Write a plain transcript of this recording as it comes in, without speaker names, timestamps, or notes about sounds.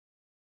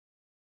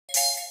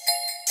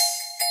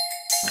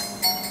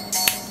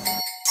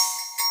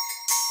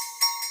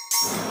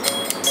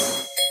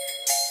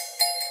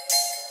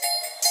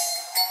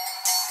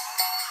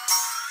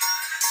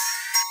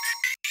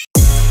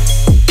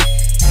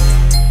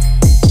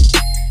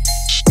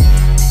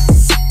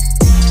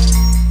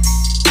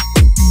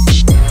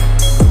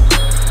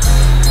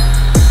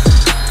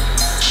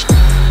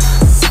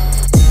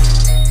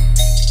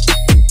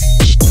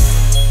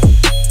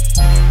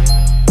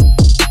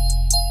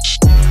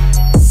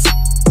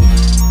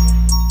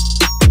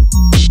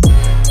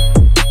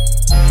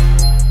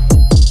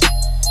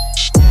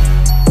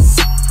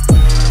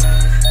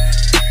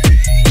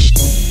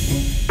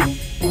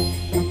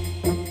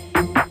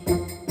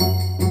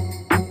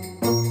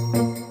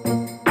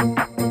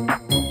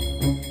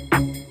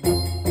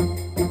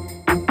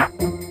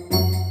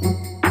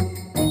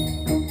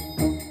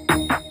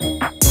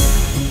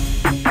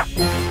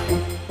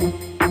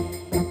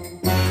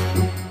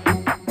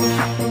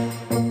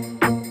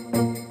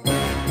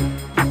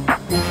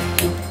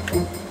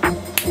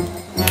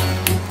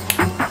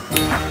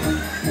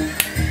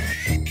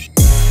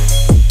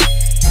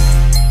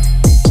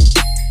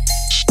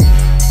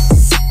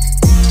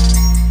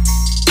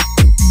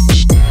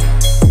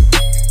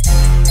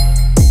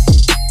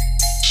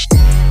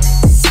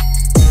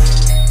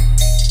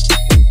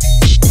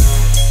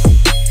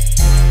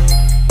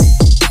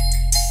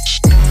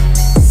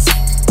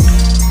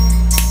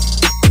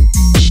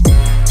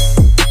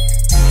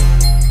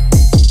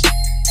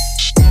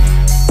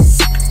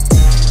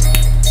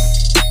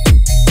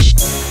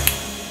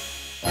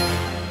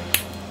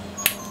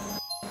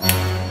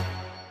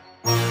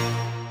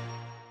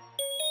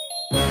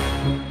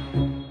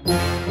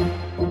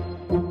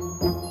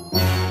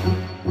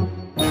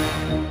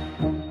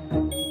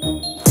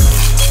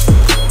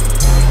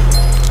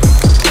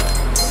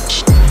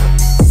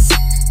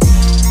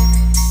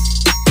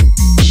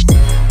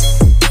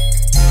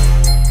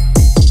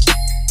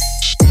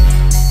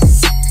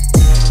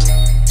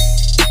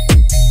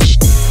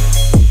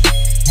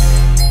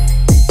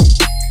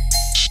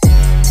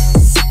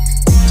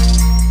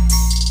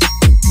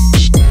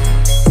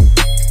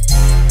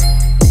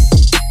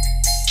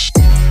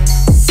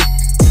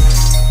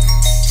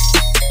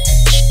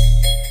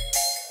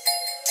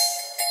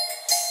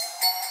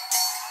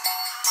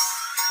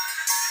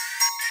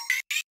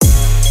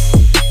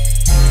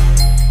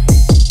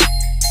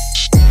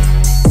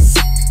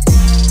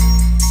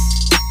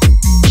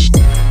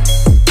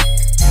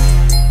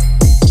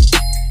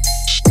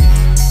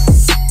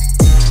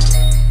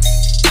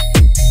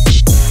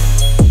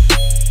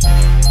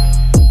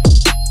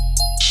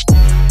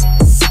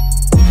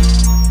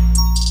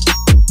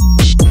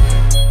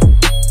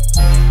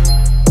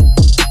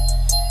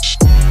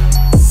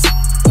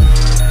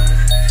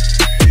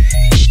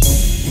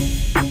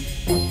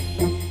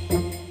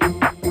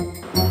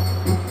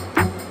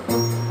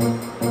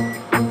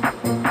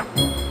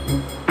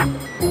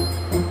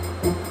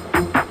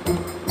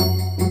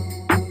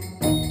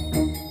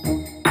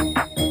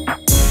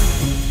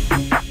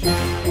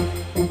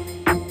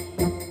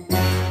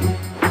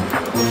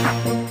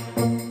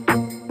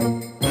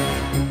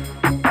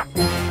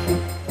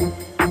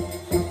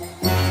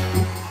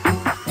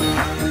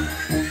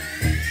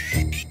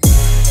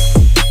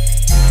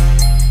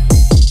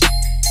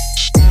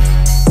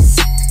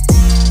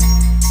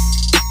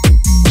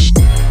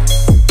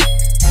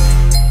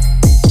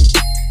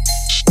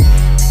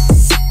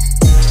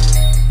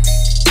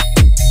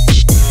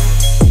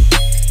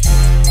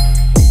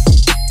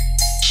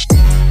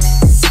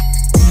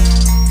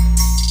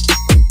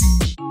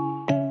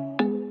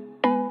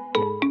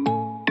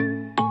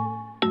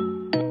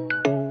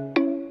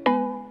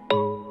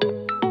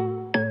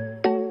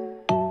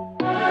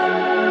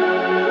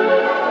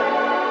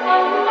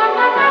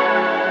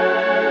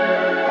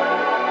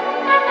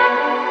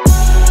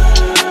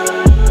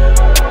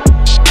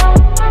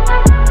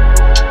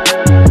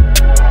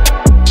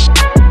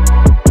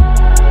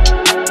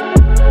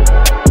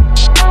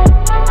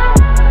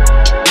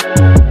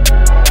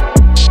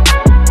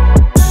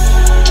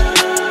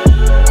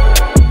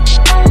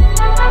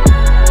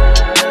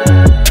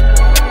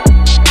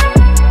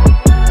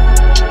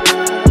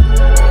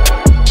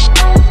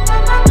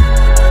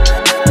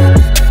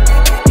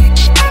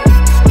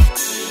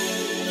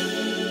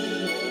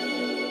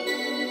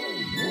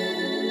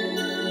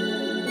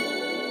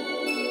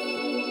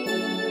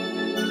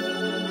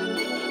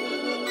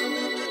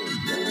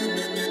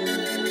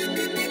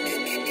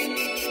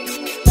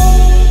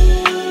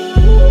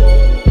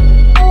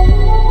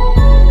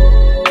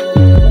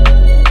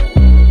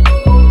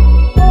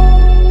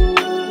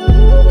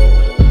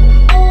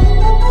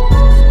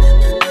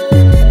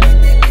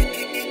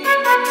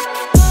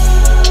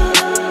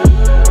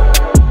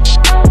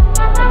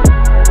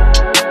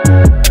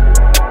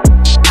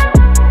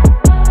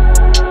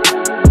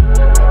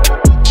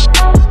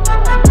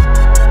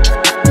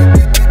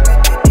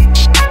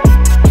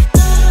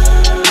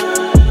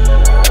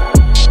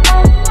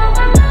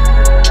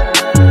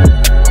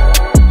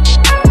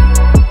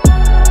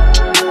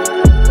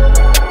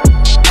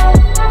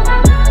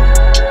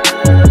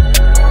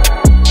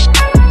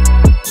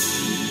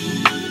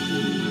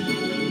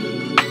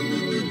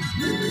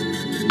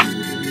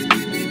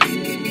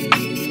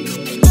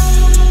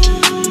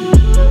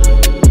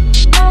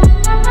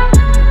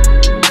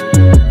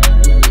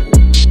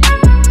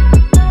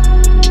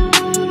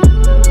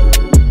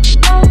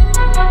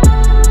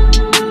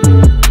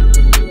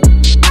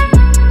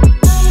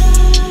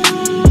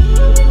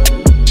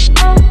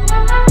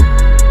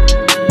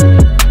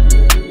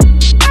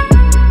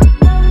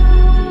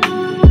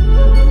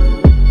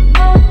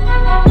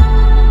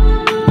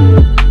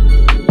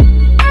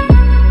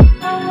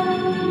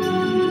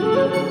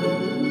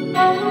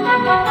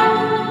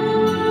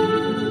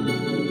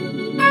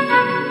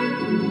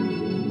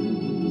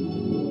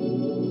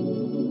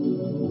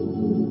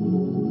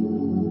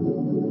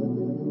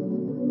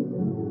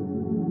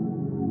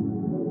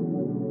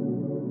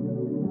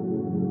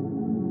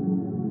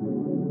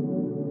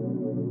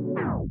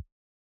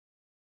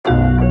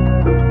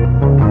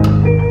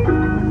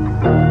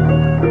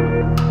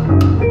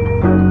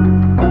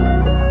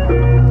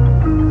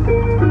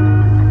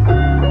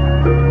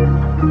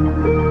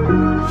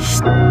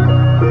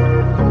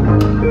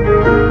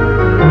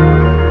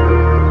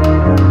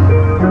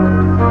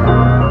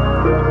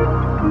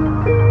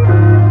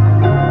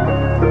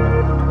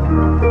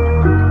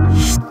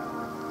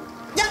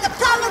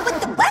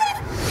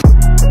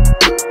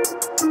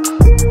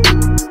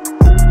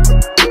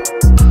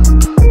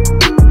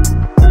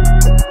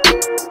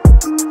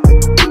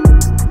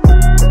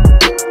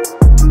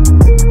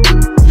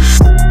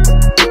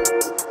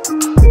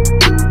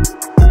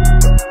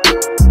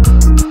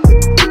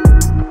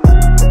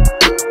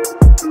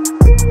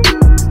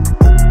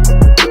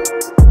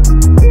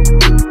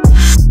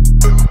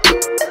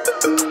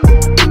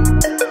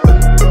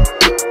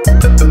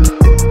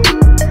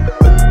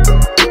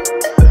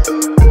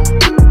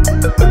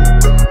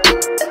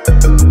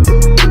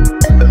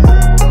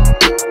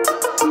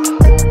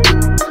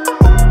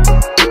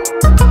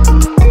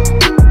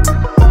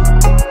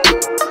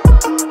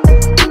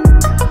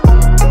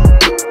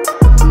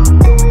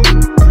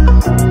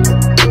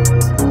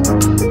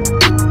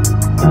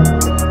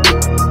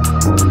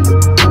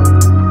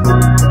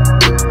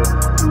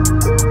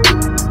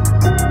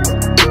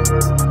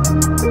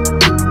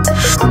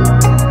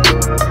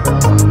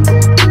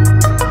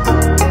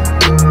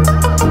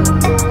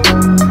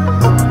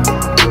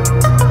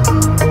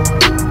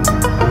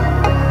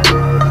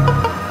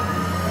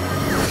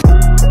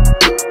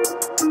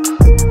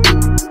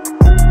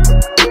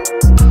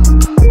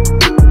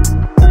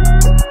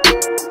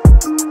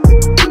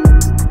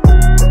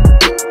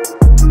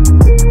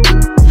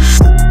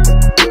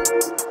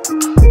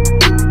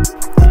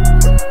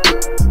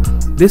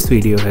This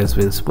video has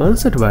been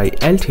sponsored by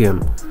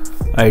Altium.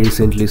 I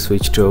recently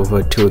switched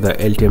over to the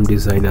Altium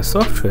Designer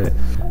software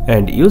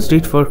and used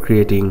it for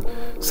creating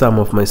some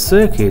of my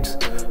circuits.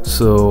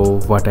 So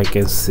what I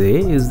can say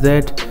is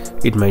that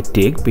it might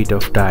take a bit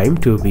of time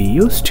to be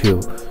used to,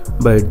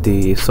 but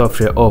the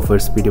software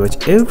offers pretty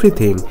much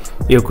everything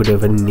you could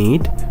ever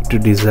need to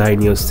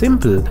design your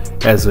simple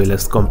as well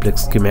as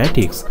complex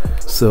schematics.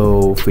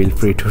 So feel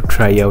free to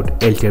try out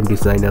Altium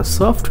Designer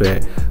software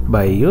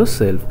by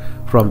yourself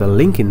from the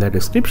link in the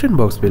description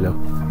box below.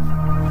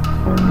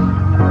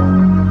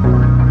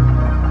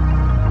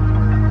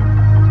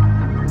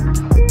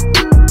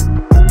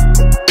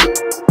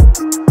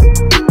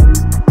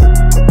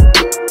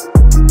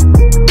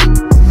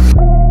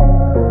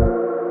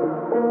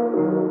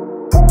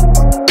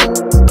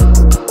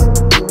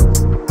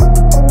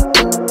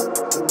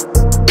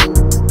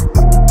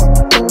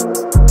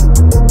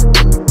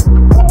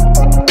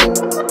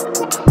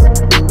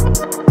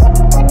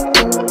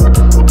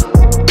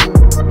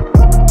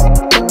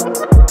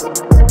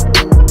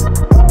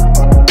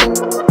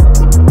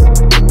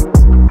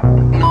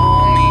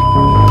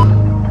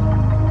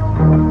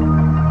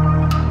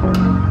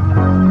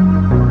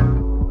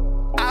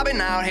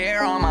 Out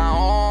here on my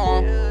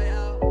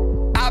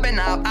own,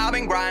 I've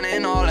been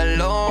grinding all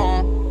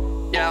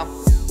alone. Yeah,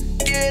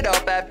 get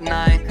up at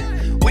night,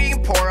 we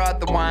can pour out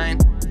the wine.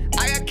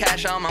 I got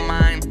cash on my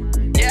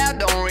mind, yeah, I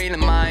don't really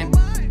mind,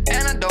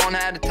 and I don't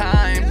have the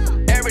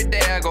time. Every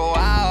day I go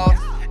out,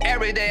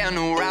 every day a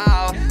new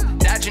route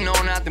that you know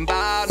nothing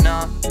about.